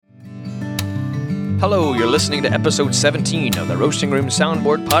Hello, you're listening to episode 17 of the Roasting Room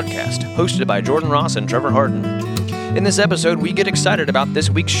Soundboard Podcast, hosted by Jordan Ross and Trevor Harden. In this episode, we get excited about this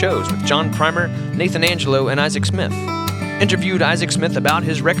week's shows with John Primer, Nathan Angelo, and Isaac Smith. Interviewed Isaac Smith about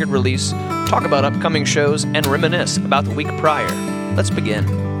his record release, talk about upcoming shows, and reminisce about the week prior. Let's begin.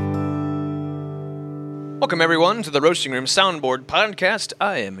 Welcome, everyone, to the Roasting Room Soundboard Podcast.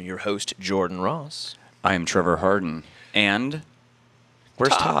 I am your host, Jordan Ross. I am Trevor Harden. And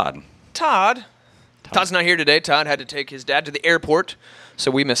where's Todd? Todd's not here today. Todd had to take his dad to the airport, so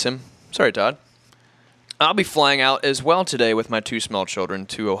we miss him. Sorry, Todd. I'll be flying out as well today with my two small children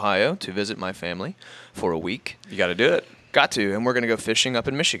to Ohio to visit my family for a week. You got to do it. Got to, and we're going to go fishing up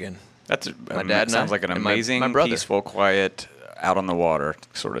in Michigan. My dad sounds like an amazing, peaceful, quiet, out on the water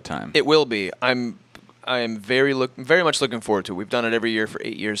sort of time. It will be. I am very much looking forward to it. We've done it every year for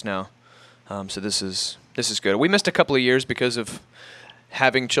 8 years now, so this is good. We missed a couple of years because of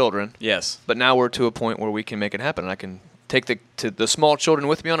having children. Yes. But now we're to a point where we can make it happen, and I can take the small children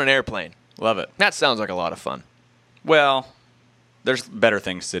with me on an airplane. Love it. That sounds like a lot of fun. Well, there's better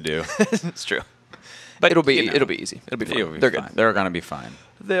things to do. It's true. But it'll be easy. It'll be fun. They're fine. good. They're going to be fine.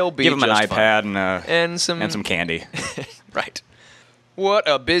 They'll be Give them an just iPad fine. And some candy. Right. What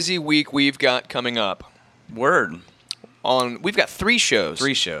a busy week we've got coming up. Word. We've got 3 shows.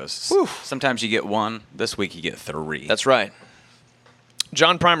 3 shows. Whew. Sometimes you get 1. This week you get 3. That's right.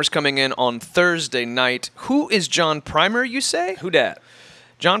 John Primer's coming in on Thursday night. Who is John Primer, you say? Who dat?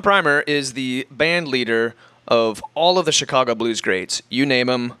 John Primer is the band leader of all of the Chicago blues greats. You name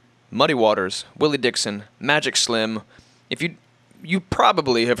them: Muddy Waters, Willie Dixon, Magic Slim. If you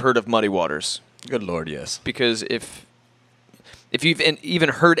probably have heard of Muddy Waters. Good Lord, yes. Because if you've even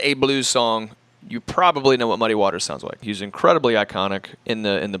heard a blues song, you probably know what Muddy Waters sounds like. He's incredibly iconic in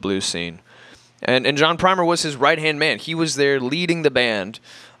the blues scene. And John Primer was his right-hand man. He was there leading the band.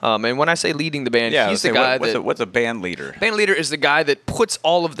 And when I say leading the band, he's the guy what's a band leader? Band leader is the guy that puts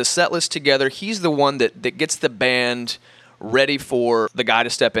all of the set list together. He's the one that gets the band ready for the guy to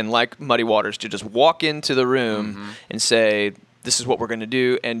step in, like Muddy Waters, to just walk into the room and say, this is what we're going to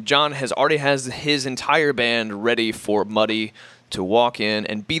do. And John already has his entire band ready for Muddy to walk in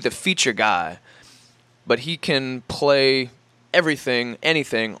and be the feature guy. But he can play everything,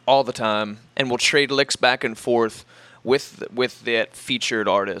 anything, all the time, and will trade licks back and forth with that featured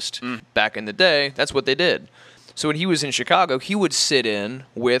artist. Back in the day, that's what they did. So when he was in Chicago, he would sit in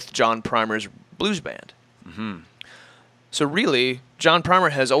with John Primer's blues band. So really, John Primer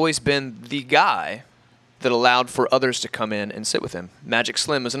has always been the guy that allowed for others to come in and sit with him. Magic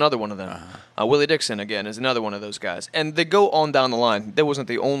Slim is another one of them. Willie Dixon, again, is another one of those guys. And they go on down the line. That wasn't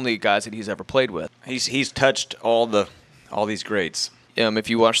the only guys that he's ever played with. He's touched all these greats. If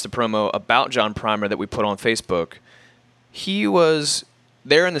you watch the promo about John Primer that we put on Facebook, he was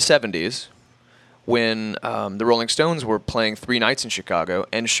there in the 70s when the Rolling Stones were playing 3 nights in Chicago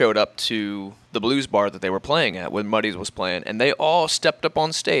and showed up to the blues bar that they were playing at when Muddy's was playing. And they all stepped up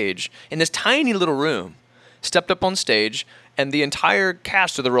on stage in this tiny little room, and the entire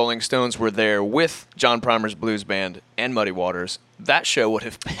cast of the Rolling Stones were there with John Primer's blues band and Muddy Waters. That show would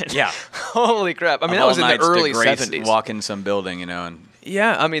have been, holy crap. I mean, that was in the early 70s. Walk in some building, and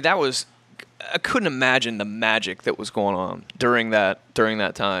yeah, I mean, I couldn't imagine the magic that was going on during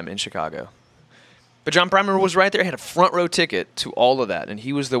that time in Chicago. But John Primer was right there. He had a front row ticket to all of that, and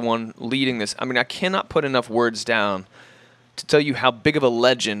he was the one leading this. I mean, I cannot put enough words down to tell you how big of a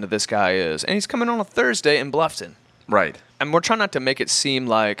legend this guy is. And he's coming on a Thursday in Bluffton. Right. And we're trying not to make it seem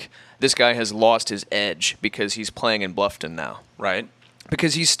like this guy has lost his edge because he's playing in Bluffton now. Right.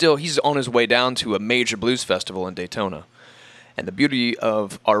 Because he's on his way down to a major blues festival in Daytona. And the beauty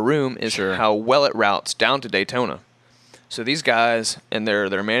of our room is how well it routes down to Daytona. So these guys and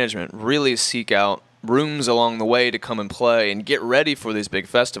their management really seek out rooms along the way to come and play and get ready for these big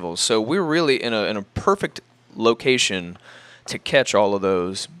festivals. So we're really in a perfect location to catch all of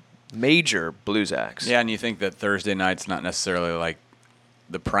those major blues acts. Yeah, and you think that Thursday night's not necessarily like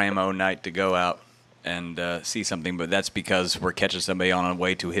the primo night to go out and see something, but that's because we're catching somebody on a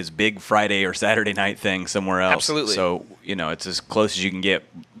way to his big Friday or Saturday night thing somewhere else. Absolutely. So, it's as close as you can get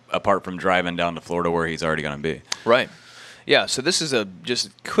apart from driving down to Florida where he's already going to be. Right. Yeah, so this is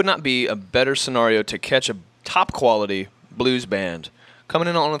could not be a better scenario to catch a top quality blues band coming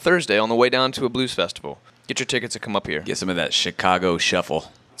in on a Thursday on the way down to a blues festival. Get your tickets and come up here. Get some of that Chicago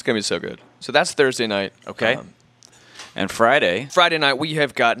shuffle. It's going to be so good. So that's Thursday night. Okay. And Friday night, we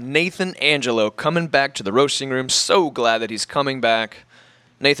have got Nathan Angelo coming back to the Roasting Room. So glad that he's coming back.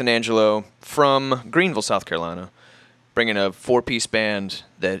 Nathan Angelo from Greenville, South Carolina, bringing a 4-piece band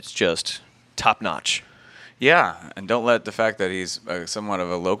that's just top-notch. Yeah, and don't let the fact that he's somewhat of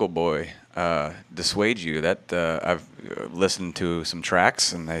a local boy dissuade you. That I've listened to some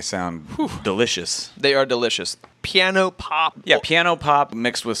tracks, and they sound delicious. They are delicious. Piano pop. Yeah, piano pop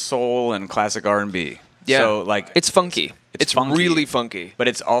mixed with soul and classic R&B. Yeah, so like it's funky. It's funky, really funky, but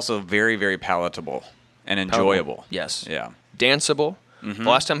it's also very, very palatable and enjoyable. Yes. Yeah. Danceable. The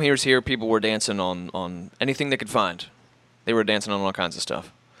last time he was here, people were dancing on anything they could find. They were dancing on all kinds of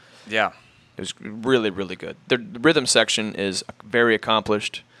stuff. Yeah. It was really, really good. The rhythm section is very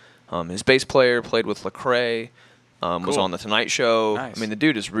accomplished. His bass player played with Lecrae, was Cool. on The Tonight Show. Nice. I mean, the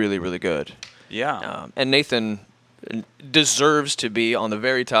dude is really, really good. Yeah. And Nathan deserves to be on the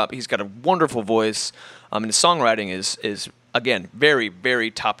very top. He's got a wonderful voice. And his songwriting is again, very,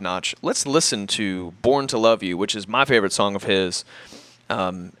 very top-notch. Let's listen to Born to Love You, which is my favorite song of his.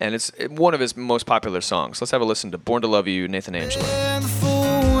 And it's one of his most popular songs. Let's have a listen to Born to Love You, Nathan Angelo. The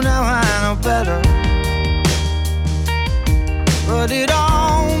fool, now I know better. But it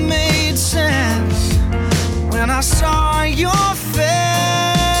all made sense when I saw your face.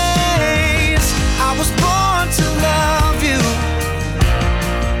 I was born to love you.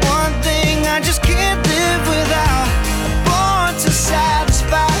 One thing I just can't live without. Born to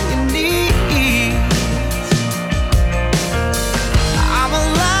satisfy your needs. I'm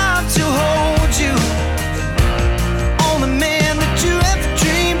allowed to hold you. Only man that you ever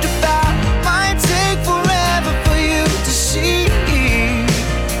dreamed about. Might take forever for you to see.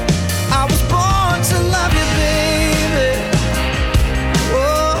 I was born to love you, baby.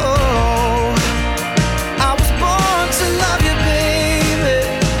 Whoa. I was born to love you, baby.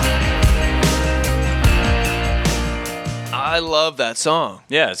 I love that song.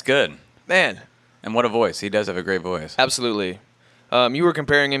 Yeah, it's good. Man, And what a voice. He does have a great voice. absolutely. You were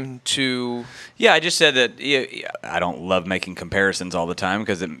comparing him to... Yeah, I just said that I don't love making comparisons all the time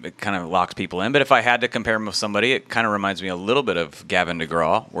because it kind of locks people in. But if I had to compare him with somebody, it kind of reminds me a little bit of Gavin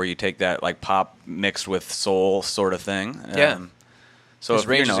DeGraw, where you take that like pop mixed with soul sort of thing. Yeah. So His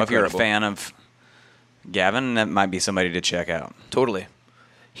range is if you're a incredible. fan of Gavin, that might be somebody to check out. Totally.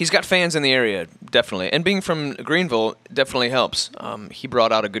 He's got fans in the area, definitely. And being from Greenville definitely helps. He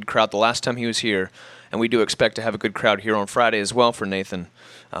brought out a good crowd the last time he was here, and we do expect to have a good crowd here on Friday as well for Nathan.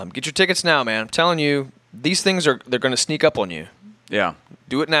 Get your tickets now, man. I'm telling you, these things they're going to sneak up on you. Yeah.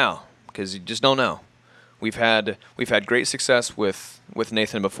 Do it now, because you just don't know. We've had great success with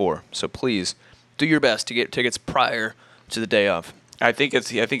Nathan before, so please do your best to get tickets prior to the day of. I think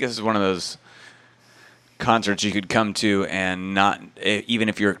this is one of those concerts you could come to and not, even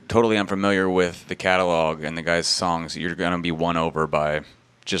if you're totally unfamiliar with the catalog and the guy's songs, you're going to be won over by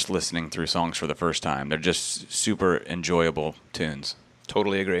just listening through songs for the first time. They're just super enjoyable tunes.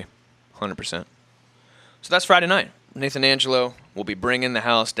 Totally agree, 100%. So that's Friday night. Nathan Angelo will be bringing the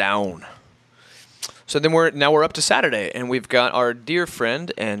house down. So then we're up to Saturday, and we've got our dear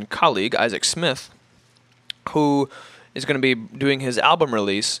friend and colleague Isaac Smith, who is going to be doing his album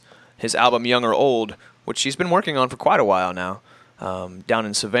release, his album Young or Old, which he's been working on for quite a while now, down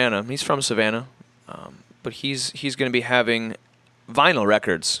in Savannah. He's from Savannah, but he's going to be having vinyl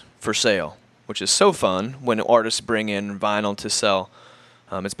records for sale, which is so fun when artists bring in vinyl to sell.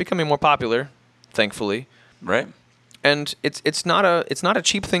 It's becoming more popular, thankfully, Right? and it's not a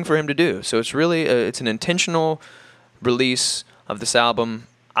cheap thing for him to do. So it's really it's an intentional release of this album.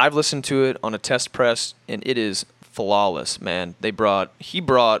 I've listened to it on a test press, and it is flawless, man. He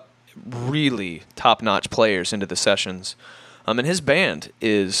brought really top-notch players into the sessions, and his band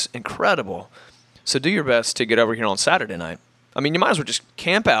is incredible. So do your best to get over here on Saturday night. I mean, you might as well just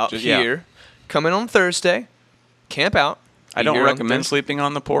camp out here, come in on Thursday, camp out. I don't Here on recommend Thursday. sleeping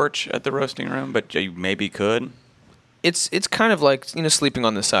on the porch at the roasting room, but you maybe could. It's kind of like, sleeping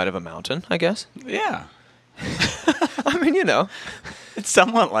on the side of a mountain, I guess. Yeah. I mean, It's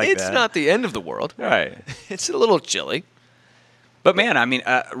somewhat like it's that. not the end of the world. Right. It's a little chilly. But man, I mean,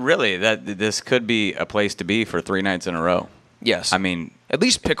 really, this could be a place to be for 3 nights in a row. Yes. I mean, at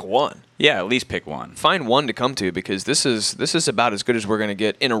least pick one. yeah, at least pick one. Find one to come to, because this is about as good as we're going to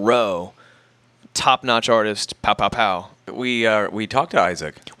get in a row. Top-notch artist, pow, pow, pow. We talked to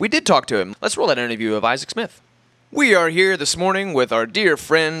Isaac. We did talk to him. Let's roll that interview of Isaac Smith. We are here this morning with our dear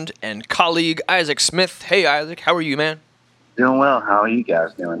friend and colleague, Isaac Smith. Hey, Isaac, how are you, man? Doing well. How are you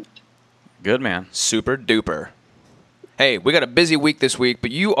guys doing? Good, man. Super duper. Hey, we got a busy week this week,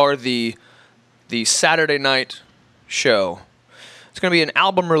 but you are the Saturday night show. It's going to be an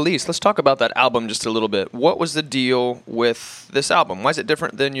album release. Let's talk about that album just a little bit. What was the deal with this album? Why is it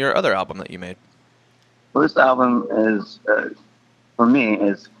different than your other album that you made? Well, this album is, for me,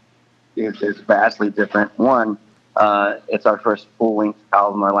 is vastly different. One, it's our first full-length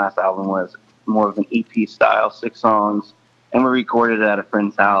album. Our last album was more of an EP style, 6 songs, and we recorded it at a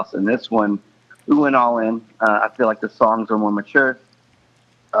friend's house. And this one, we went all in. I feel like the songs are more mature,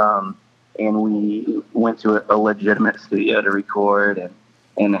 and we went to a legitimate studio to record,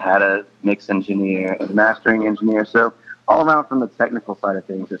 and had a mix engineer and mastering engineer. So all around from the technical side of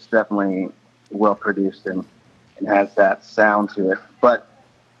things, it's definitely well produced and has that sound to it. But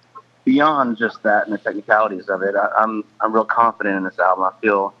beyond just that and the technicalities of it, I'm real confident in this album. I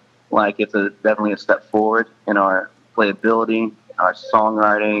feel like it's definitely a step forward in our playability, our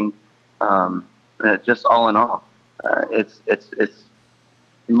songwriting, just all in all. It's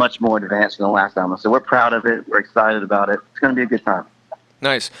much more advanced than the last album. So we're proud of it. We're excited about it. It's going to be a good time.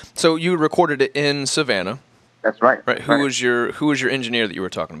 Nice. So you recorded it in Savannah. That's right. Right. Who was your engineer that you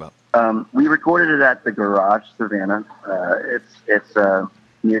were talking about? We recorded it at the Garage, Savannah. It's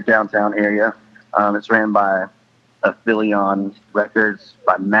near downtown area. It's ran by Philion Records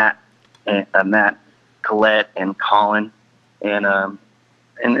by Matt Collette and Colin, and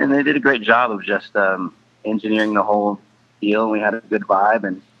they did a great job of just engineering the whole deal. We had a good vibe,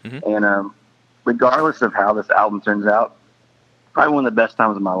 and regardless of how this album turns out, probably one of the best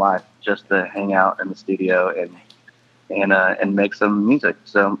times of my life just to hang out in the studio and make some music.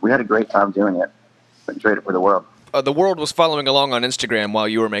 So we had a great time doing it and trade it for the world. The world was following along on Instagram while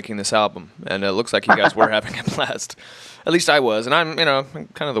you were making this album, and it looks like you guys were having a blast. At least I was, and I'm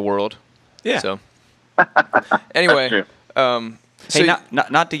kind of the world. Yeah. So anyway, hey,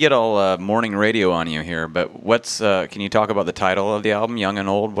 not to get all morning radio on you here, but can you talk about the title of the album, Young and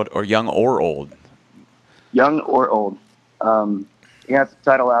Old, or Young or Old? Young or Old. Yeah, it's a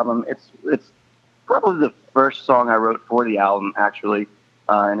title album. It's probably the first song I wrote for the album, actually,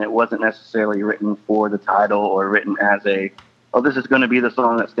 and it wasn't necessarily written for the title or written as this is going to be the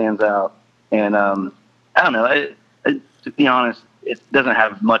song that stands out. And I don't know. To be honest, it doesn't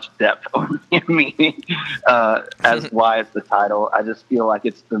have much depth or meaning as why it's the title. I just feel like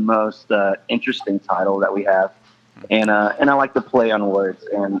it's the most interesting title that we have, and I like to play on words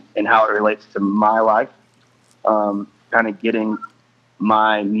and how it relates to my life. Kind of getting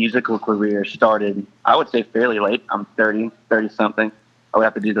my musical career started, I would say fairly late. I'm 30 something. I would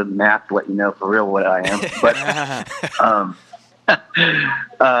have to do the math to let you know for real what I am. But,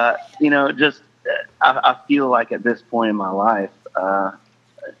 I feel like at this point in my life,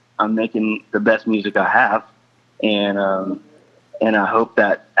 I'm making the best music I have. And I hope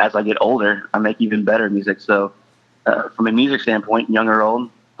that as I get older, I make even better music. So from a music standpoint, young or old,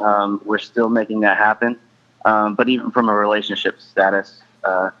 we're still making that happen. But even from a relationship status,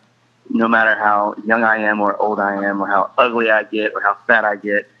 no matter how young I am or old I am or how ugly I get or how fat I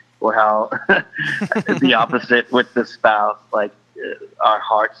get or how the opposite with the spouse, like our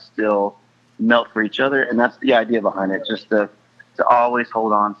hearts still melt for each other. And that's the idea behind it, just to always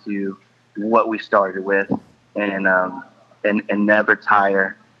hold on to what we started with and never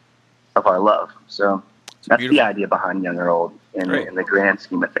tire of our love. So that's beautiful. The idea behind Young or Old in the grand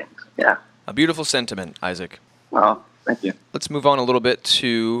scheme of things. Yeah. A beautiful sentiment, Isaac. Well, thank you. Let's move on a little bit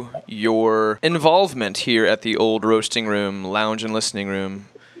to your involvement here at the Old Roasting Room, Lounge and Listening Room.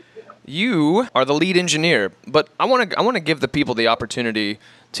 You are the lead engineer, but I want to give the people the opportunity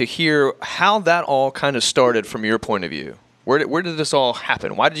to hear how that all kind of started from your point of view. Where did this all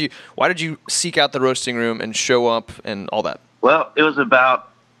happen? Why did you seek out the roasting room and show up and all that? Well, it was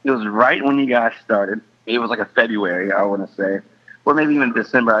right when you guys started. It was like a February, I want to say, or maybe even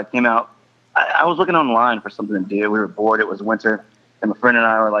December. I came out. I was looking online for something to do. We were bored. It was winter. And my friend and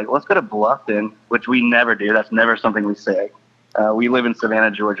I were like, let's go to Bluffton, which we never do. That's never something we say. We live in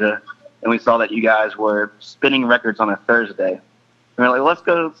Savannah, Georgia, and we saw that you guys were spinning records on a Thursday. And we were like, let's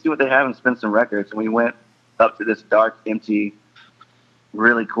go see what they have and spin some records. And we went up to this dark, empty,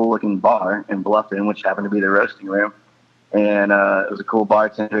 really cool-looking bar in Bluffton, which happened to be the roasting room. And it was a cool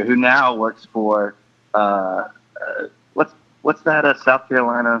bartender who now works for what's that South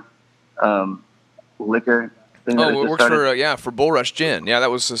Carolina liquor thing? Oh, it works for Bull Rush Gin. Yeah, that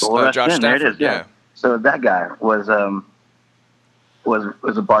was Josh Stafford. There it is, yeah. So that guy was a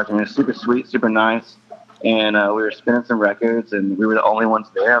bartender, super sweet, super nice, and we were spinning some records, and we were the only ones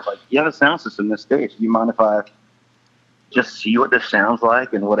there. I was like, you have a sound system this stage. Do you mind if I just see what this sounds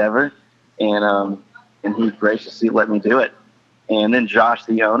like and whatever? And he graciously let me do it. And then Josh,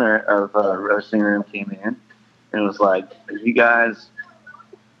 the owner of Roasting Room, came in and was like, you guys,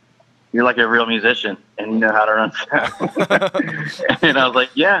 you're like a real musician and you know how to run sound. And I was like,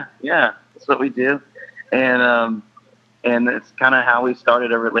 yeah, that's what we do. And it's kind of how we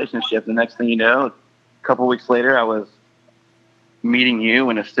started a relationship. The next thing you know, a couple weeks later, I was meeting you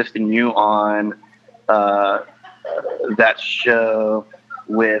and assisting you on that show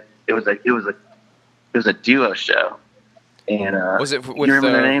it a duo show. And Was it you with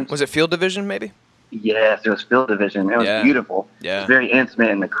remember their names? was it Field Division maybe? Yes, it was Field Division. It was Yeah. beautiful. Yeah. It was very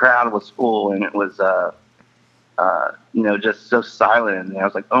intimate, and the crowd was full, and it was just so silent. And I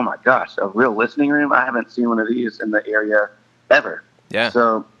was like, oh my gosh, a real listening room? I haven't seen one of these in the area ever. Yeah.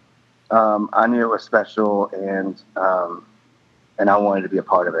 So I knew it was special, and I wanted to be a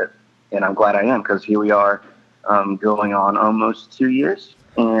part of it. And I'm glad I am, because here we are going on almost 2 years.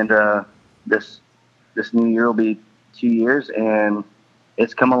 And this new year will be 2 years, and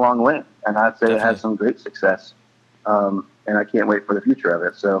it's come a long way. And I'd say it has some great success. And I can't wait for the future of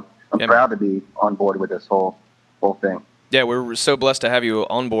it. So I'm proud to be on board with this whole thing. Yeah, we're so blessed to have you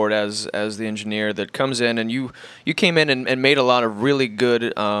on board as the engineer that comes in, and you came in and made a lot of really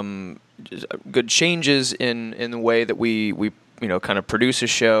good good changes in the way that we kind of produce a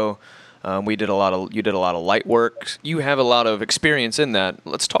show. You did a lot of light work. You have a lot of experience in that.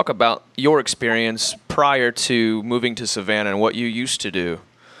 Let's talk about your experience prior to moving to Savannah and what you used to do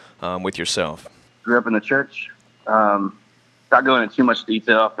with yourself. Grew up in the church. Not going into too much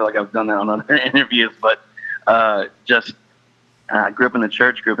detail. I feel like I've done that on other interviews, but grew up in the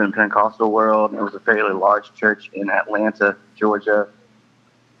church, grew up in the Pentecostal world. It was a fairly large church in Atlanta, Georgia.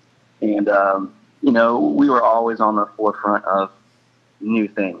 And, we were always on the forefront of new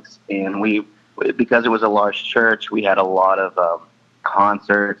things. And because it was a large church, we had a lot of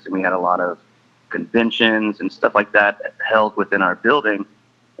concerts, and we had a lot of conventions and stuff like that held within our building.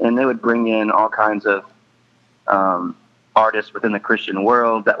 And they would bring in all kinds of artists within the Christian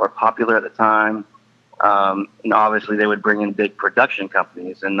world that were popular at the time. And obviously they would bring in big production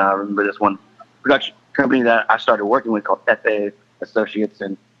companies. And I remember this one production company that I started working with called FA Associates.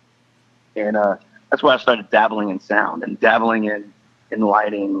 And that's where I started dabbling in sound and dabbling in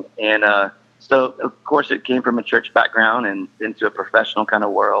lighting. And so, of course, it came from a church background and into a professional kind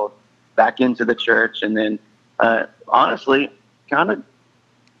of world, back into the church. And then, honestly, kind of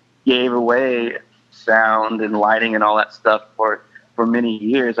gave away sound and lighting and all that stuff for many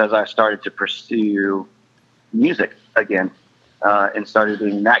years as I started to pursue music again, and started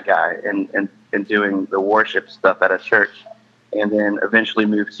being that guy and doing the worship stuff at a church. And then eventually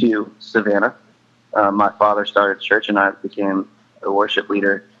moved to Savannah. My father started a church, and I became a worship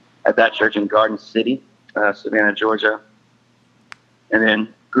leader at that church in Garden City, Savannah, Georgia. And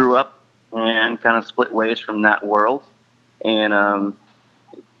then grew up and kind of split ways from that world, and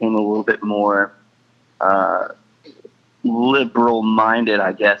became a little bit more liberal-minded,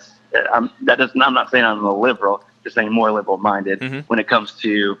 I guess. I'm not saying I'm a liberal, just saying more liberal-minded when it comes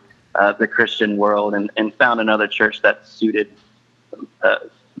to the Christian world, and found another church that suited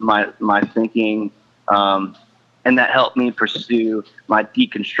my thinking, and that helped me pursue my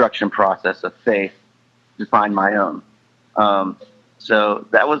deconstruction process of faith to find my own. So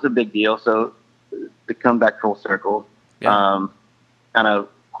that was a big deal. So to come back full circle, kind of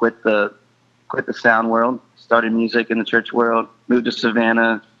quit the sound world, started music in the church world, moved to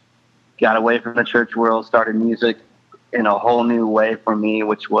Savannah, got away from the church world, started music in a whole new way for me,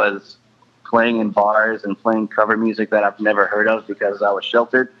 which was playing in bars and playing cover music that I've never heard of because I was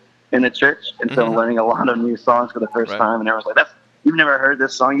sheltered in the church. And so I'm learning a lot of new songs for the first time. And everyone's like, you've never heard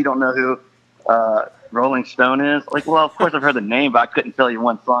this song? You don't know who Rolling Stone is? Like, well, of course I've heard the name, but I couldn't tell you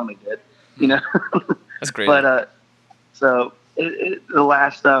one song they did, That's great. But so the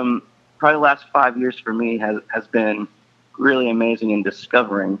last probably the last 5 years for me has been really amazing in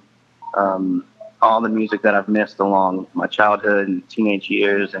discovering all the music that I've missed along my childhood and teenage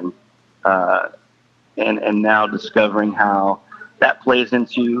years, and now discovering how that plays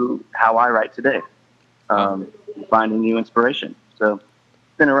into how I write today, finding new inspiration. So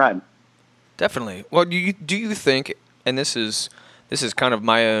it's been a ride. Definitely. Well, do you think, and this is kind of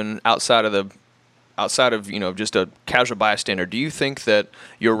my own outside of just a casual bystander, do you think that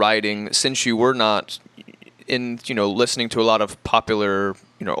your writing, since you were not in listening to a lot of popular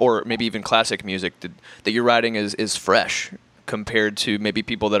or maybe even classic music, that your writing is fresh compared to maybe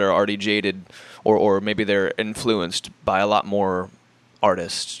people that are already jaded, or maybe they're influenced by a lot more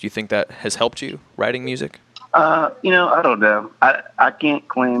artists? Do you think that has helped you writing music? I don't know. I can't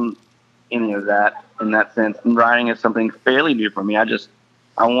claim any of that in that sense. And writing is something fairly new for me.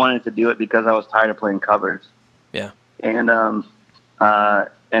 I wanted to do it because I was tired of playing covers. Yeah. And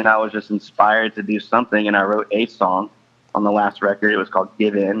I was just inspired to do something, and I wrote a song on the last record. It was called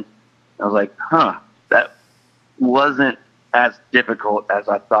Give In. I was like, that wasn't as difficult as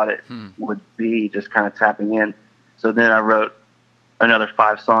I thought it would be, just kind of tapping in. So then I wrote another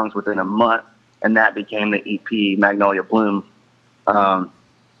 5 songs within a month, and that became the EP Magnolia Bloom.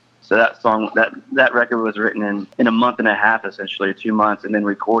 So that song, that record was written in a month and a half, essentially, or 2 months, and then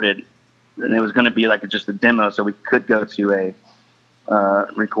recorded. And it was going to be like just a demo, so we could go to a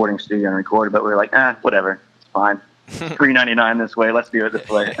recording studio and record it. But we were like, whatever, it's fine. $3.99 this way. Let's do it this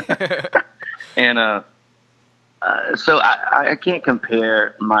way. And so I can't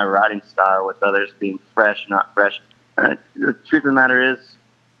compare my writing style with others being fresh, not fresh. The truth of the matter is,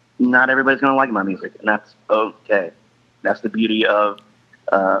 not everybody's going to like my music, and that's okay. That's the beauty of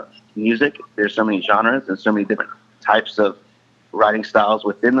music. There's so many genres and so many different types of writing styles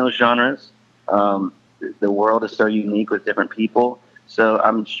within those genres. The world is so unique with different people. So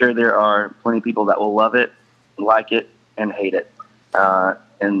I'm sure there are plenty of people that will love it, like it, and hate it.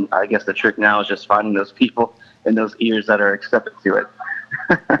 And I guess the trick now is just finding those people and those ears that are accepted to it.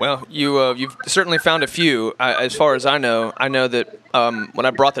 Well, you've certainly found a few. As far as I know that when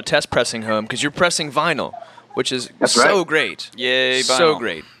I brought the test pressing home, because you're pressing vinyl, which is so great. Yay, vinyl. So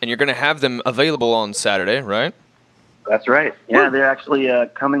great. And you're going to have them available on Saturday, right? That's right. Yeah, they're actually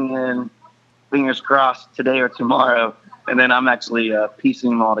coming in, fingers crossed, today or tomorrow. And then I'm actually piecing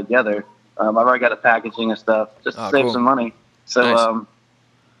them all together. I've already got the packaging and stuff just to save some money. So,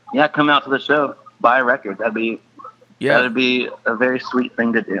 nice. Come out to the show, buy a record. That'd be a very sweet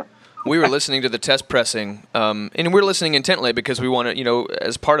thing to do. We were listening to the test pressing, and we're listening intently because we want to,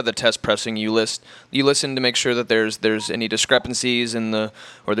 as part of the test pressing, you listen to make sure that there's any discrepancies or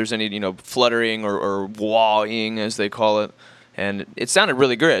there's any, fluttering or wahing as they call it. And it sounded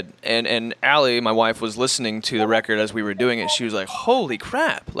really good. And Allie, my wife, was listening to the record as we were doing it. She was like, holy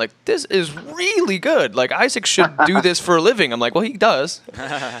crap, like, this is really good. Like, Isaac should do this for a living. I'm like, well, he does.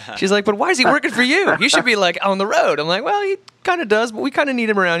 She's like, but why is he working for you? You should be, like, on the road. I'm like, well, he kind of does, but we kind of need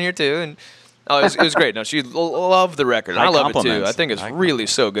him around here, too. And it was great. No, she loved the record. I love it, too. I think it's really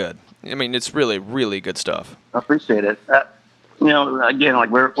so good. I mean, it's really, really good stuff. I appreciate it. Again, like,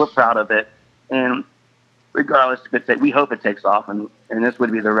 we're proud of it. And regardless if we hope it takes off, and this would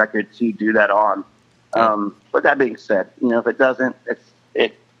be the record to do that on. But that being said, if it doesn't,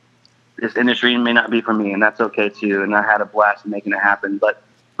 this industry may not be for me, and that's okay too. And I had a blast making it happen. But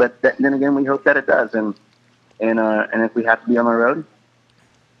then again, we hope that it does. And if we have to be on the road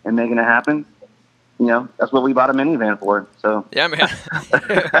and making it happen, that's what we bought a minivan for. So yeah, man.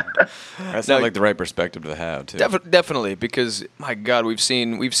 That sounds like the right perspective to have too. Definitely, because my God, we've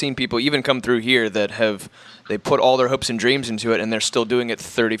seen people even come through here that they put all their hopes and dreams into it, and they're still doing it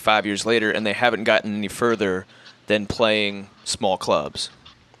 35 years later, and they haven't gotten any further than playing small clubs.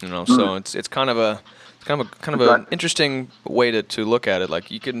 So it's kind of an interesting way to look at it.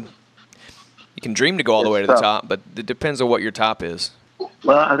 Like you can dream to go all the way to the top, but it depends on what your top is.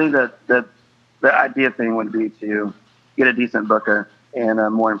 Well, I think that the idea thing would be to get a decent booker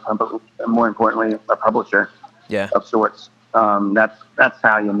and more importantly, a publisher of sorts. That's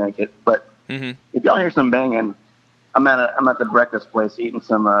how you make it. But if y'all hear some banging, I'm at the breakfast place eating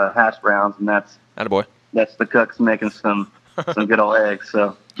some hash browns, and that's attaboy. That's the cooks making some good old eggs.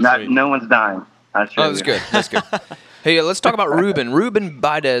 So no one's dying. That's good. That's good. Hey, let's talk about Ruben. Ruben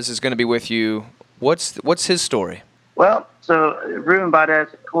Baidez is going to be with you. What's his story? Well, so Ruben Baidez,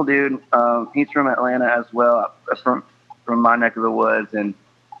 cool dude. He's from Atlanta as well, from my neck of the woods, and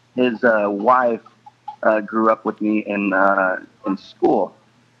his wife grew up with me in school,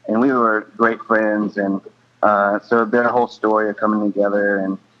 and we were great friends. And so their whole story of coming together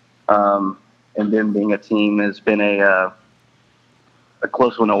and them being a team has been a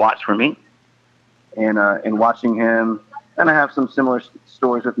close one to watch for me. And watching him kind of have some similar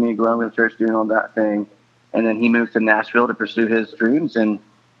stories with me, growing with the church, doing all that thing. And then he moved to Nashville to pursue his dreams, and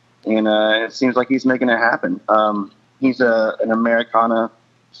it seems like he's making it happen. He's an Americana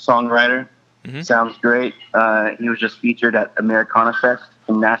songwriter. Mm-hmm. Sounds great. He was just featured at Americana Fest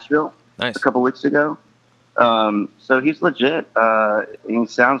in Nashville a couple weeks ago. So he's legit. He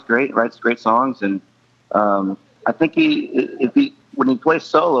sounds great, writes great songs, and I think when he plays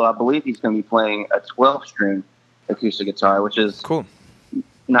solo, I believe he's going to be playing a 12-string acoustic guitar, which is cool.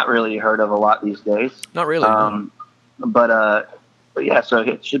 Not really heard of a lot these days. Not really. But yeah, so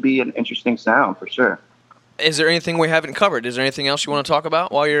it should be an interesting sound for sure. Is there anything we haven't covered? Is there anything else you want to talk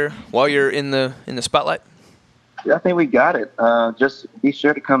about while you're in the spotlight? Yeah, I think we got it. Just be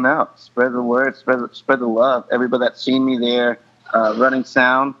sure to come out, spread the word, spread the love. Everybody that's seen me there, running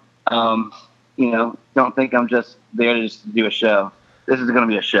sound, don't think I'm just there to just do a show. This is going to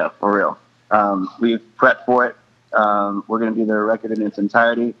be a show for real. We've prepped for it. We're going to do the record in its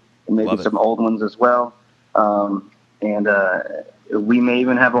entirety, and maybe some old ones as well. And we may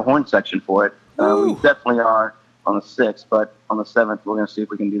even have a horn section for it. We definitely are on the 6th, but on the 7th, we're going to see if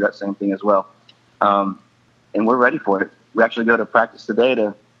we can do that same thing as well. And we're ready for it. We actually go to practice today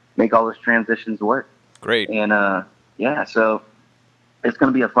to make all those transitions work. Great. And yeah, so it's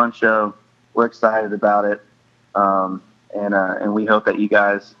going to be a fun show. We're excited about it, and we hope that you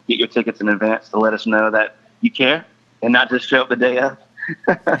guys get your tickets in advance to let us know that you care and not just show up the day of.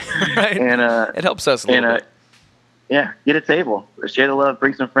 Right. And it helps us a little bit. Yeah, get a table, share the love,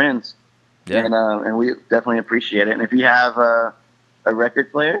 bring some friends, Yeah. and we definitely appreciate it. And if you have a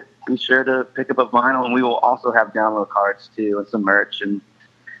record player, be sure to pick up a vinyl, and we will also have download cards too, and some merch, and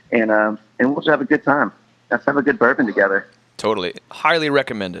we'll just have a good time. Let's have a good bourbon together. Totally. Highly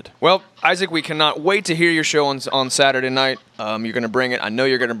recommended. Well, Isaac, we cannot wait to hear your show on Saturday night. You're going to bring it. I know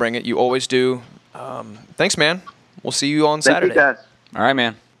you're going to bring it. You always do. Thanks, man. We'll see you on Saturday. Thank you, guys. All right,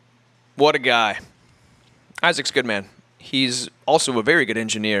 man. What a guy. Isaac's good, man. He's also a very good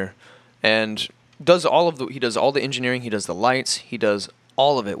engineer and does all the engineering. He does the lights. He does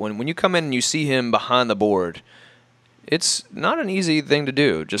all of it. When you come in and you see him behind the board, it's not an easy thing to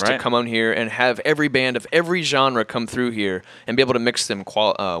do, just to Right. come on here and have every band of every genre come through here and be able to mix them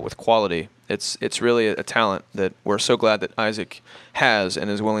with quality. It's really a talent that we're so glad that Isaac has and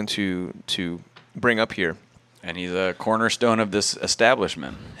is willing to bring up here. And he's a cornerstone of this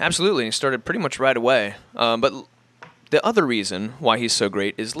establishment. Absolutely. He started pretty much right away. But the other reason why he's so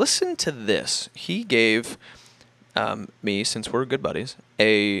great is listen to this. He gave me, since we're good buddies,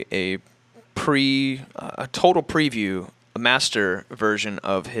 a total preview, a master version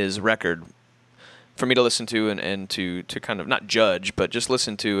of his record for me to listen to and to kind of not judge, but just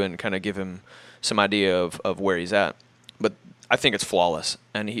listen to and kind of give him some idea of where he's at. But I think it's flawless.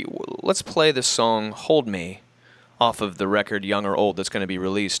 And let's play this song, Hold Me, off of the record Young or Old that's going to be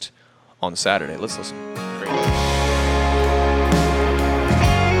released on Saturday. Let's listen. Great.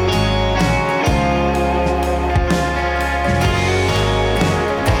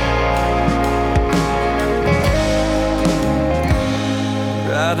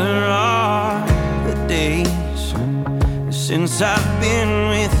 Rather are the days since I've been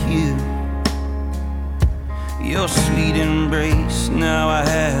with you. Your sweet embrace, now I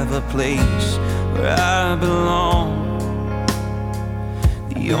have a place where I belong.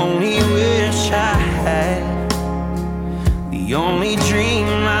 The only wish I had, the only dream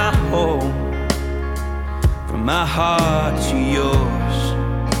I hold, from my heart to yours,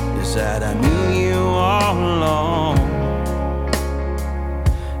 is that I knew you all along.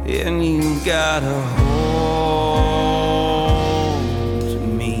 And you got a hold of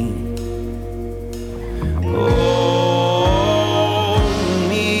me. Hold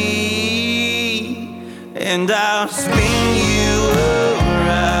me, and I'll spin you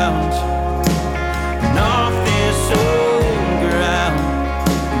around and off this old ground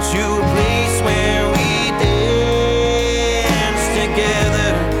to a place where we dance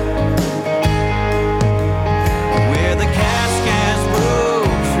together, where the cascades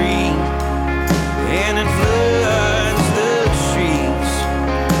broke free and it floods the streets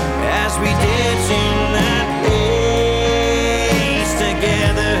as we dance in that place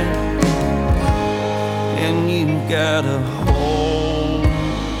together. And you gotta hold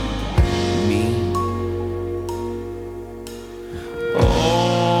me.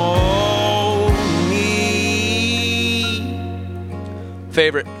 Hold me.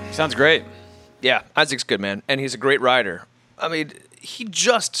 Favorite. Sounds great. Yeah, Isaac's good, man. And he's a great writer. I mean, he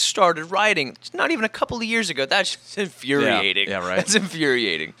just started writing not even a couple of years ago. That's just infuriating. Yeah, right. That's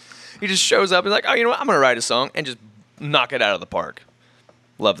infuriating. He just shows up and like, oh, you know what? I'm going to write a song and just knock it out of the park.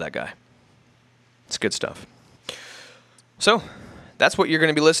 Love that guy. It's good stuff. So, that's what you're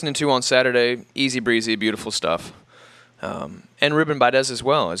going to be listening to on Saturday. Easy breezy, beautiful stuff. And Ruben Baidez as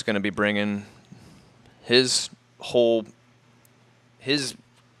well is going to be bringing his.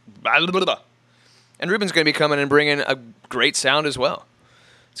 And Ruben's going to be coming and bringing a great sound as well.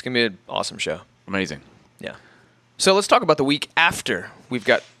 It's going to be an awesome show. Amazing. Yeah. So let's talk about the week after. We've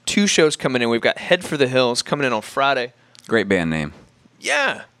got 2 shows coming in. We've got Head for the Hills coming in on Friday. Great band name.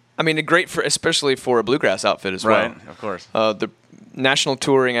 Yeah. I mean, especially for a bluegrass outfit as well. Right, of course. The national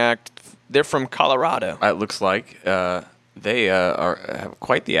touring act, they're from Colorado. It looks like they have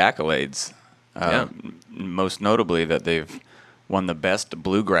quite the accolades. Yeah. Most notably that they've won the best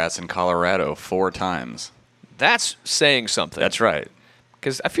bluegrass in Colorado 4 times. That's saying something. That's right.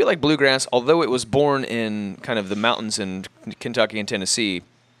 Because I feel like bluegrass, although it was born in kind of the mountains in Kentucky and Tennessee,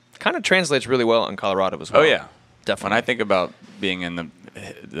 kind of translates really well in Colorado as well. Oh, yeah. Definitely. When I think about being in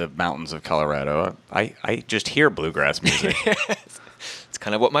the mountains of Colorado, I just hear bluegrass music. It's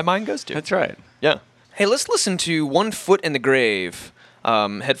kind of what my mind goes to. That's right. Yeah. Hey, let's listen to One Foot in the Grave,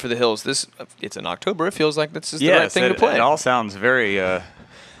 Head for the Hills. It's in October. It feels like this is the right thing to play. It all sounds very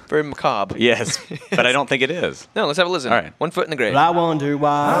Very macabre. Yes, but I don't think it is. No, let's have a listen. All right. One foot in the grave. Well, I wonder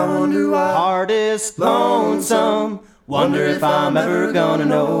why heart is lonesome. Wonder if I'm ever gonna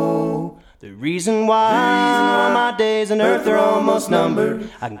know the reason why my days on earth are almost numbered.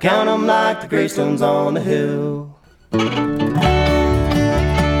 I can count them like the gravestones on the hill.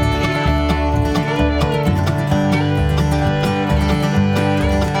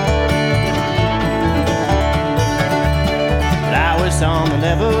 I was on the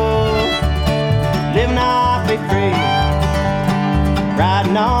level, living off a free,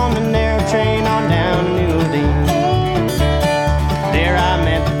 riding on the narrow train on down to New Orleans. There I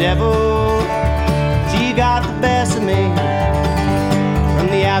met the devil, she got the best of me. From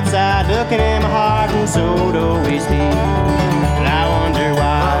the outside looking at my heart, and so it always be. But I wonder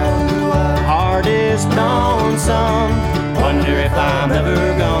why heart is lonesome. Wonder if I'm ever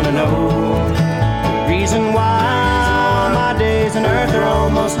gonna know the reason why my days on earth are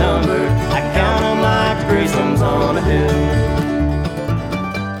almost numbered. I count them like the gravestones on a hill.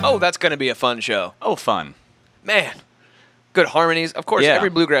 Oh, that's going to be a fun show. Oh, fun. Man, good harmonies. Of course, Yeah. every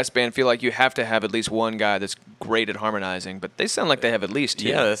bluegrass band feel like you have to have at least one guy that's great at harmonizing, but they sound like they have at least two.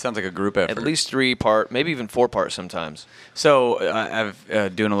 Yeah, that sounds like a group effort. At least 3-part, maybe even 4-part sometimes. So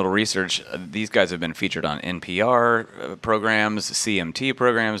I've doing a little research. These guys have been featured on NPR programs, CMT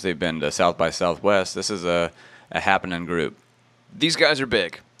programs. They've been to South by Southwest. This is a happening group. These guys are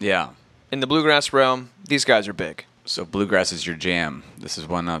big. Yeah. In the bluegrass realm, these guys are big. So bluegrass is your jam. This is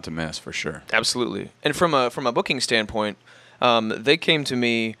one not to miss for sure. Absolutely. And from a booking standpoint, they came to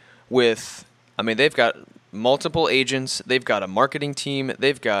me with, I mean, they've got multiple agents, they've got a marketing team,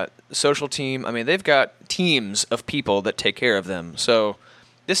 they've got a social team. I mean, they've got teams of people that take care of them. So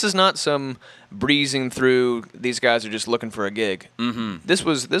this is not some breezing through, these guys are just looking for a gig. Mm-hmm. This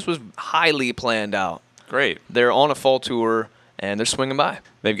was highly planned out. Great. They're on a fall tour, and they're swinging by.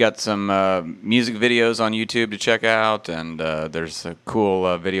 They've got some music videos on YouTube to check out, and there's a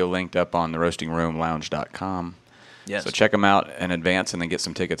cool video linked up on the roastingroomlounge.com. Yes. So check them out in advance and then get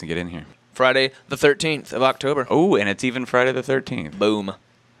some tickets and get in here. Friday the 13th of October. Oh, and it's even Friday the 13th. Boom.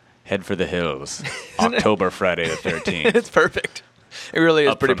 Head for the hills. October Friday the 13th. It's perfect. It really is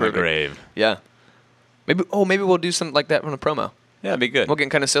Up pretty from the perfect. grave. Yeah. Maybe we'll do something like that from the promo. Yeah, it'd be good. We'll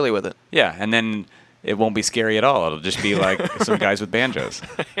get kind of silly with it. Yeah, and then it won't be scary at all. It'll just be like some guys with banjos.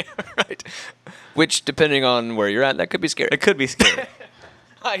 Right. Which, depending on where you're at, that could be scary. It could be scary.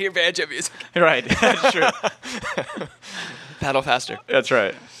 I hear banjo music. Right. That's true. Paddle faster. That's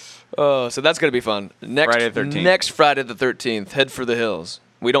right. Oh, so that's going to be fun. Friday the 13th. Next Friday the 13th, head for the hills.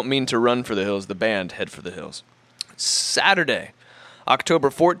 We don't mean to run for the hills. The band head for the hills. Saturday, October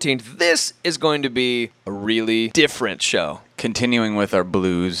 14th. This is going to be a really different show. Continuing with our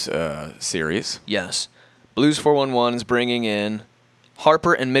blues series. Yes. Blues 411 is bringing in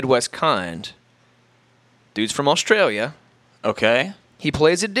Harper and Midwest Kind. Dude's from Australia. Okay. He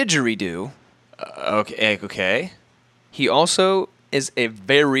plays a didgeridoo. Okay. He also is a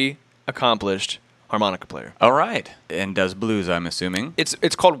very accomplished harmonica player. All right. And does blues, I'm assuming.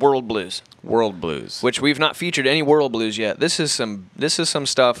 It's called World Blues, World blues. which we've not featured any World Blues yet. This is some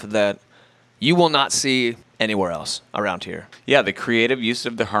stuff that you will not see anywhere else around here. Yeah, the creative use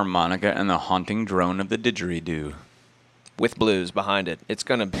of the harmonica and the haunting drone of the didgeridoo. With blues behind it. It's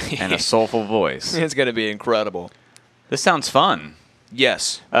going to be And a soulful voice. it's going to be incredible. This sounds fun.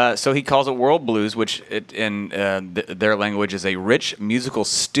 Yes. So he calls it world blues, which in their language is a rich musical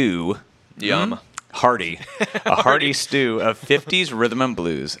stew. Yum. Hearty. A hearty stew of 50s rhythm and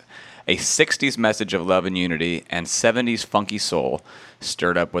blues, a 60s message of love and unity, and 70s funky soul,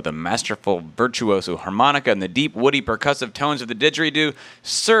 stirred up with a masterful virtuoso harmonica and the deep, woody, percussive tones of the didgeridoo,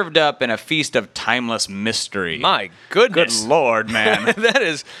 served up in a feast of timeless mystery. My goodness. Good Lord, man. that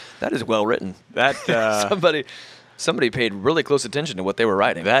is well written. That Somebody paid really close attention to what they were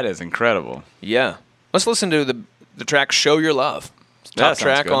writing. that is incredible. Yeah. Let's listen to the track Show Your Love. Top That sounds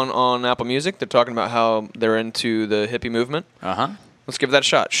track good. on Apple Music. They're talking about how they're into the hippie movement. Uh-huh. Let's give that a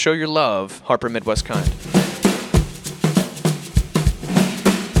shot. Show Your Love, Harper Midwest Kind.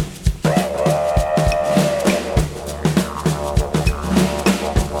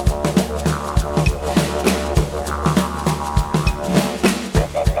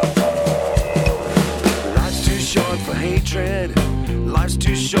 Life's too short for hatred. Life's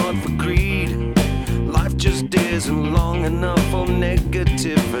too short for greed. Life just isn't long enough for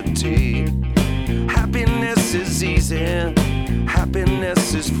negativity. Happiness is easy.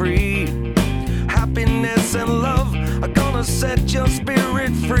 Happiness is free. Happiness and love are gonna set your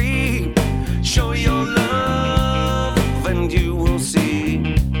spirit free. Show your love and you will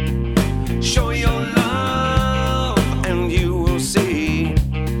see. Show your love and you will see.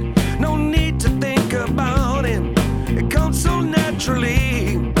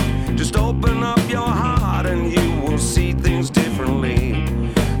 naturally. Just open up your heart and you will see things differently.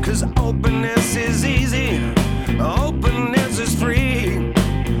 'Cause openness is easy, openness is free.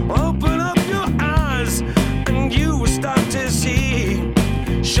 Open up your eyes and you will start to see.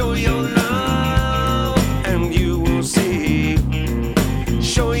 Show your love and you will see.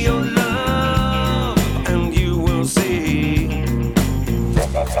 Show your love and you will see.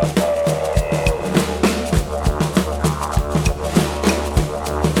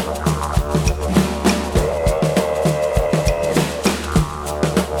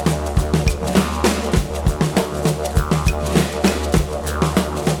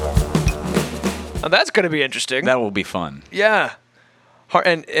 Now that's going to be interesting. That will be fun. Yeah.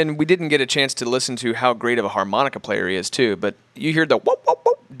 And we didn't get a chance to listen to how great of a harmonica player he is, too. But you hear the whoop, whoop,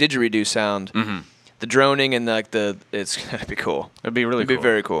 whoop didgeridoo sound, the droning, and it's going to be cool. It'd be really It'd be cool.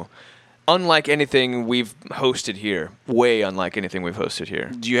 very cool. Unlike anything we've hosted here. Way unlike anything we've hosted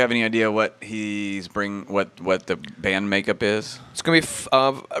here. Do you have any idea what what the band makeup is? It's going to be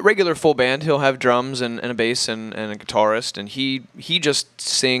a regular full band. He'll have drums and a bass and a guitarist, and he just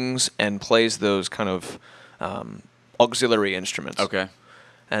sings and plays those kind of auxiliary instruments. Okay.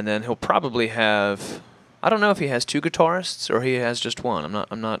 And then he'll probably have, I don't know if he has 2 guitarists or he has just one.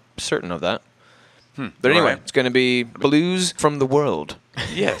 I'm not certain of that. But anyway, Alright. it's going to be Blues from the World.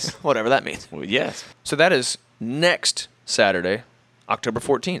 Yes. Whatever that means. Well, yes. So that is next Saturday, October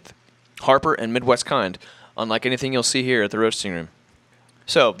 14th. Harper and Midwest Kind, unlike anything you'll see here at the Roasting Room.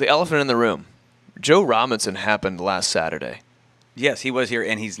 So, the elephant in the room. Joe Robinson happened last Saturday. Yes, he was here,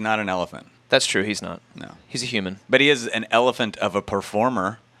 and he's not an elephant. That's true, he's not. No. He's a human. But he is an elephant of a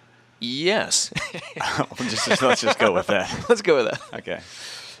performer. Yes. Let's just go with that. Let's go with that. Okay.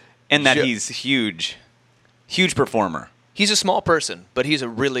 And that Jo- he's huge performer. He's a small person, but he's a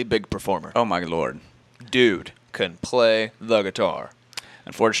really big performer. Oh, my Lord. Dude can play the guitar.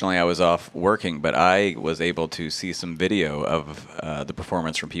 Unfortunately, I was off working, but I was able to see some video of the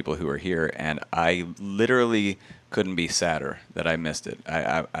performance from people who were here, and I literally couldn't be sadder that I missed it.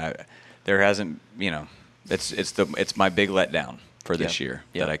 There hasn't, it's my big letdown for this year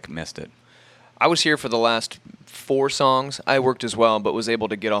that I missed it. I was here for the last 4 songs. I worked as well, but was able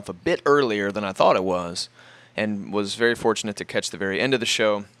to get off a bit earlier than I thought it was, and was very fortunate to catch the very end of the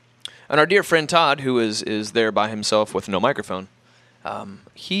show. And our dear friend Todd, who is there by himself with no microphone,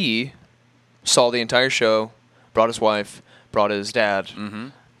 he saw the entire show, brought his wife, brought his dad,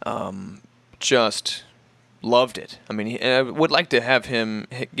 just loved it. I mean, I would like to have him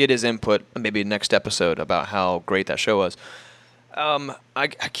get his input, maybe next episode, about how great that show was. I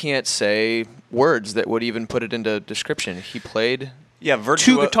can't say words that would even put it into description. He played 2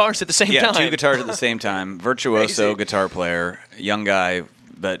 guitars at the same time. Yeah, 2 guitars at the same time. Virtuoso Crazy. guitar player, young guy,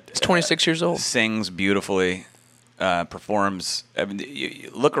 but He's 26 years old. sings beautifully, performs. I mean, you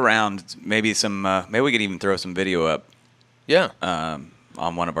look around. Maybe we could even throw some video up Yeah. on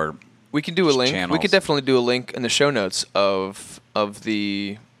one of our. We can do a link. We channels. could definitely do a link in the show notes of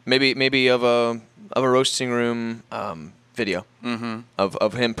the maybe of a roasting room video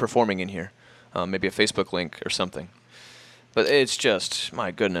of him performing in here. Maybe a Facebook link or something. But it's just,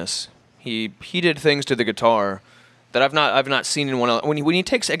 my goodness, he did things to the guitar that I've not seen in one else. When he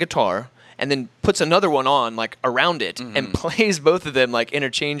takes a guitar and then puts another one on like around it and plays both of them like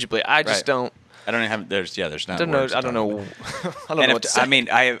interchangeably, I just Right. don't. I don't have. There's not. I don't know. words to I don't talk know. about. I don't know And what to if, say. I mean,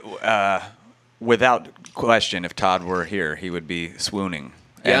 without question, if Todd were here, he would be swooning.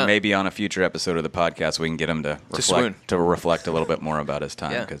 Yeah. And maybe on a future episode of the podcast, we can get him to swoon. reflect a little bit more about his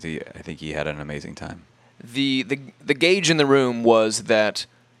time Yeah. because I think he had an amazing time. The gauge in the room was that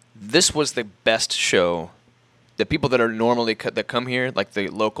this was the best show. The people that are normally that come here, like the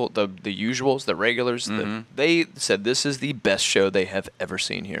local, the usuals, the regulars, they said this is the best show they have ever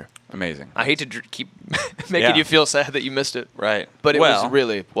seen here. Amazing. I hate to keep making Yeah. you feel sad that you missed it, Right. But it Well- was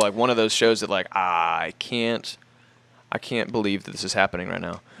really like one of those shows that like I can't believe that this is happening right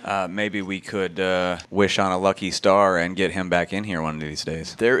now. Maybe we could wish on a lucky star and get him back in here one of these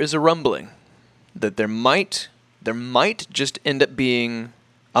days. There is a rumbling that there might just end up being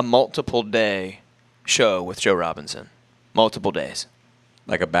a multiple day show with Joe Robinson. Multiple days.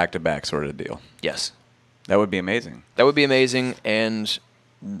 Like a back-to-back sort of deal. Yes. That would be amazing. That would be amazing, and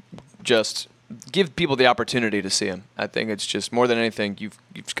just give people the opportunity to see him. I think it's just more than anything, you've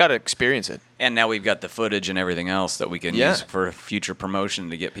got to experience it. And now we've got the footage and everything else that we can Yeah. use for future promotion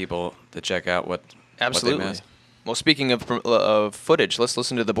to get people to check out what Absolutely. what they missed. Well, speaking of footage, let's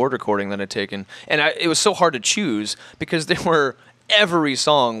listen to the board recording that I'd taken. And it was so hard to choose because every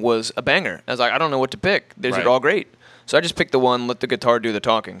song was a banger. I was like, I don't know what to pick. They're Right. all great. So I just picked the one, let the guitar do the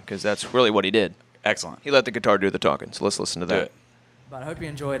talking, because that's really what he did. Excellent. He let the guitar do the talking. So let's listen to Do that. it. But I hope you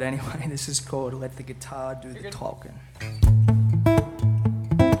enjoy it anyway. This is called Let the Guitar Do the Talking.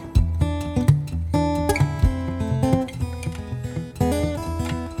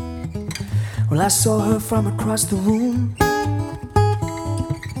 Well, I saw her from across the room,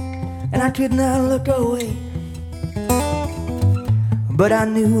 and I could not look away. But I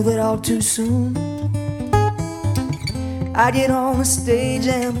knew that all too soon I'd get on the stage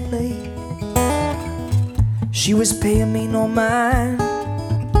and play. She was paying me no mind,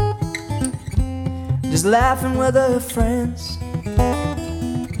 just laughing with her friends.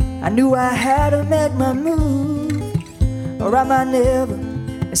 I knew I had to make my move, or I might never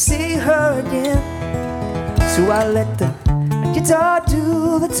see her again. So I let the guitar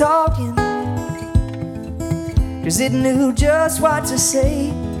do the talking, 'cause it knew just what to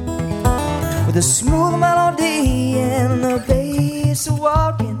say, with a smooth melody and the bass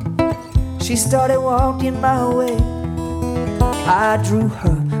walking. She started walking my way. I drew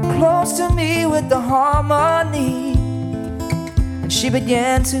her close to me with the harmony, and she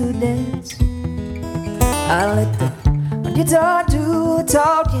began to dance. I let the guitar do the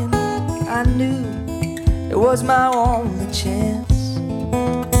talking. I knew it was my only chance.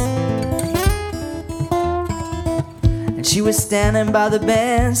 And she was standing by the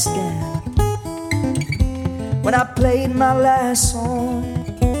bandstand when I played my last song.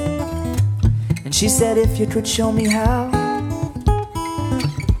 And she said, if you could show me how,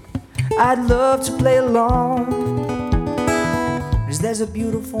 I'd love to play along. 'Cause there's a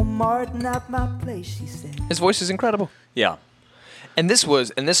beautiful Martin at my place, she said. His voice is incredible. Yeah. And this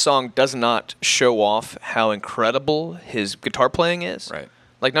song does not show off how incredible his guitar playing is. Right.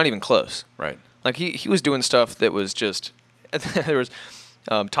 Like, not even close. Right. Like, he was doing stuff that was just... there was...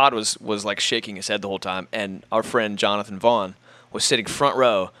 Todd was like shaking his head the whole time, and our friend Jonathan Vaughn was sitting front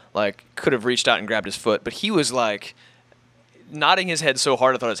row, like, could have reached out and grabbed his foot, but he was like nodding his head so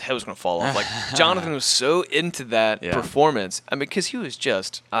hard I thought his head was going to fall off. Like, Jonathan was so into that performance. I mean, because he was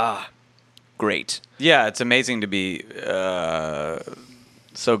just great. Yeah, it's amazing to be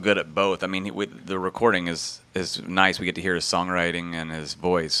so good at both. I mean, the recording is nice. We get to hear his songwriting and his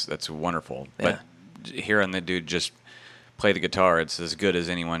voice. That's wonderful. Yeah. But hearing the dude just play the guitar, it's as good as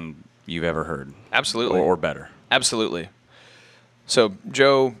anyone you've ever heard. Absolutely. Or better. Absolutely. So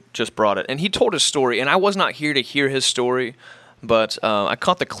Joe just brought it, and he told his story, and I was not here to hear his story, but I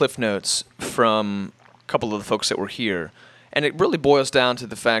caught the cliff notes from a couple of the folks that were here, and it really boils down to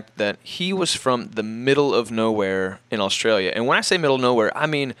the fact that he was from the middle of nowhere in Australia. And when I say middle of nowhere, I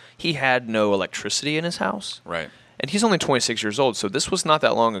mean he had no electricity in his house. Right. And he's only 26 years old, so this was not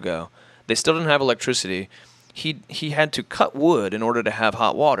that long ago. They still didn't have electricity. He had to cut wood in order to have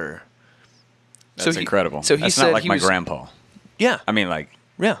hot water. That's incredible. So he That's said not like he my was, grandpa. Yeah. I mean, like,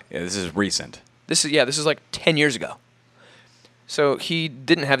 Yeah. this is recent. This is like 10 years ago. So he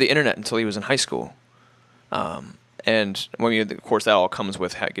didn't have the internet until he was in high school. And of course, that all comes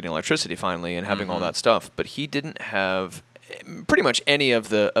with getting electricity finally and having all that stuff. But he didn't have pretty much any of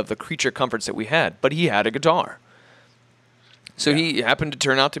the creature comforts that we had. But he had a guitar. So he happened to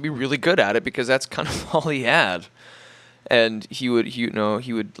turn out to be really good at it because that's kind of all he had. And he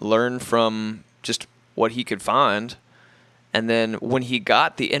would learn from just what he could find. And then when he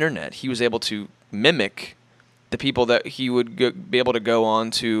got the internet, he was able to mimic the people that he would be able to go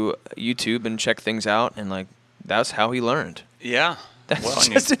on to YouTube and check things out. And, like, that's how he learned. Yeah. That's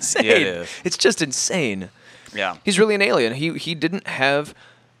just insane. Yeah, it is. It's just insane. Yeah. He's really an alien. He didn't have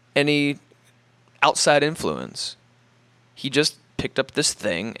any outside influence. He just picked up this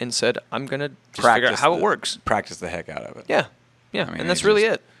thing and said, I'm going to figure out how it works. Practice the heck out of it. Yeah. Yeah. I mean, and that's really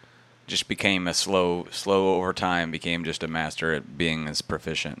it. Just became a slow over time, became just a master at being as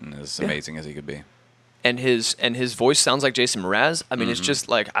proficient and as amazing as he could be. And his voice sounds like Jason Mraz. I mean, it's just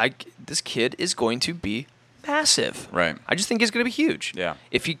like, this kid is going to be massive. Right. I just think he's going to be huge. Yeah.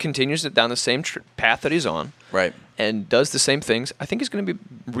 If he continues down the same path that he's on. Right. And does the same things, I think he's going to be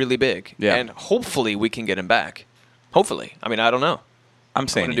really big. Yeah. And hopefully we can get him back. Hopefully. I mean, I don't know. I'm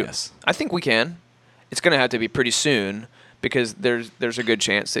saying yes. I think we can. It's going to have to be pretty soon because there's a good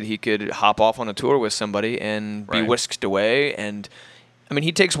chance that he could hop off on a tour with somebody and be whisked away. And, I mean,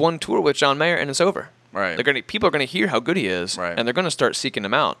 he takes one tour with John Mayer and it's over. Right. People are going to hear how good he is, and they're going to start seeking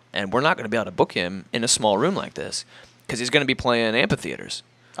him out. And we're not going to be able to book him in a small room like this because he's going to be playing amphitheaters.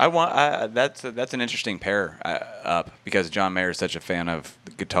 That's an interesting pair up because John Mayer is such a fan of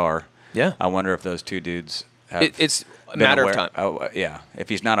the guitar. Yeah. I wonder if those two dudes have it's a matter of time. Yeah. If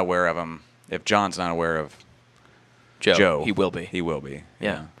he's not aware of him, if John's not aware of Joe, he will be. He will be.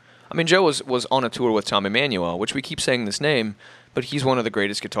 Yeah. I mean, Joe was on a tour with Tom Emanuel, which we keep saying this name, but he's one of the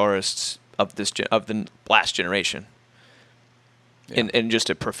greatest guitarists of the last generation. in just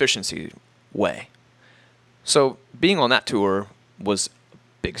a proficiency way. So being on that tour was a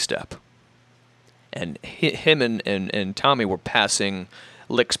big step. And him and Tommy were passing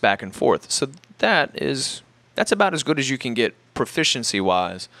licks back and forth. So that's about as good as you can get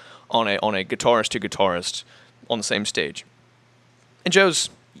proficiency-wise on a guitarist to guitarist on the same stage. And Joe's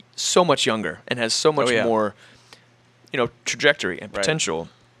so much younger and has so much more, trajectory and potential.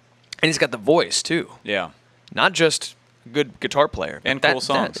 And he's got the voice too. Yeah. Not just a good guitar player. And cool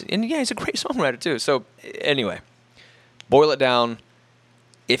songs. And yeah, he's a great songwriter too. So anyway, boil it down.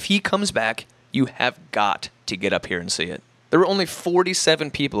 If he comes back, you have got to get up here and see it. There were only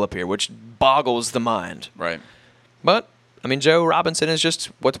 47 people up here, which boggles the mind. Right. But, Joe Robinson is just,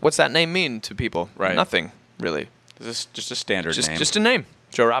 what's that name mean to people? Right. Nothing, really. This is just a standard name. Just a name,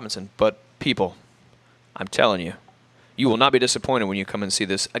 Joe Robinson. But people, I'm telling you, you will not be disappointed when you come and see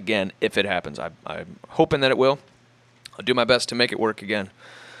this again if it happens. I'm hoping that it will. I'll do my best to make it work again.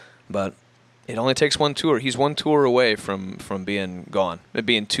 But it only takes one tour. He's one tour away from being gone,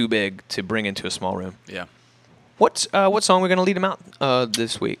 being too big to bring into a small room. Yeah. What song are we going to lead him out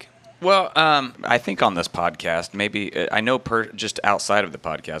this week? Well, I think on this podcast, maybe I know just outside of the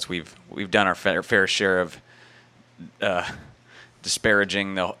podcast, we've done our fair share of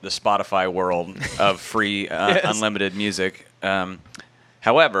disparaging the Spotify world of free unlimited music.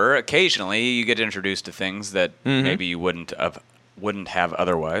 However, occasionally you get introduced to things that maybe you wouldn't have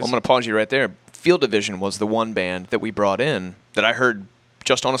otherwise. Well, I'm going to pause you right there. Field Division was the one band that we brought in that I heard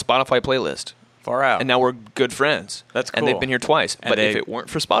just on a Spotify playlist. Far out. And now we're good friends. That's cool. And they've been here twice. But if it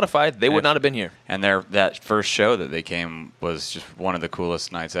weren't for Spotify, they would not have been here. And that first show that they came was just one of the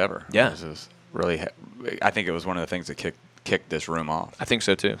coolest nights ever. Yeah. It was really, I think it was one of the things that kicked this room off. I think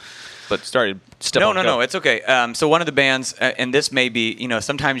so too. But No, it's okay. So one of the bands, and this may be,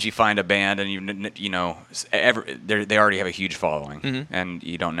 sometimes you find a band and they already have a huge following, and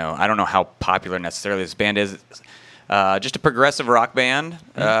you don't know. I don't know how popular necessarily this band is. Just a progressive rock band.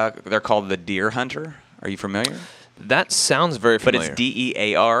 They're called the Deer Hunter. Are you familiar? That sounds very familiar. But it's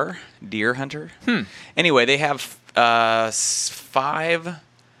DEAR, Deer Hunter. Anyway, they have 5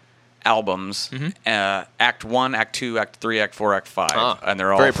 albums, Act 1, Act 2, Act 3, Act 4, Act 5. And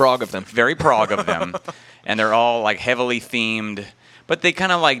they're all very prog of them. Very prog of them. And they're all like heavily themed, but they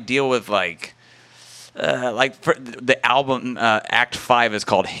kind of like deal with like for the album, Act 5 is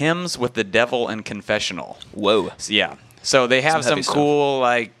called Hymns with the Devil and Confessional. Whoa. So, yeah. So they have some heavy cool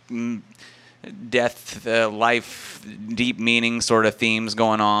like death, life, deep meaning sort of themes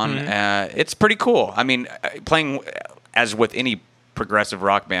going on. It's pretty cool. Playing, as with any progressive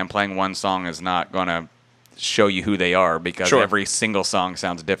rock band, playing one song is not going to show you who they are because every single song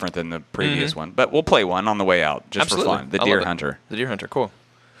sounds different than the previous one. But we'll play one on the way out just for fun. The Deer Hunter. The Deer Hunter, cool.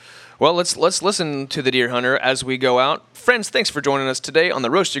 Well, let's listen to the Deer Hunter as we go out. Friends, thanks for joining us today on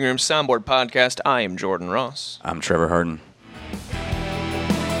the Roasting Room Soundboard Podcast. I am Jordan Ross. I'm Trevor Harden.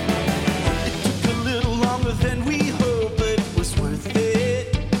 It took a little longer than we hoped, but it was worth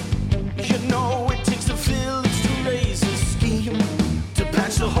it. It takes a village to raise a scheme to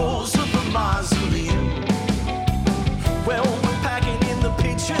patch the holes of the mausoleum.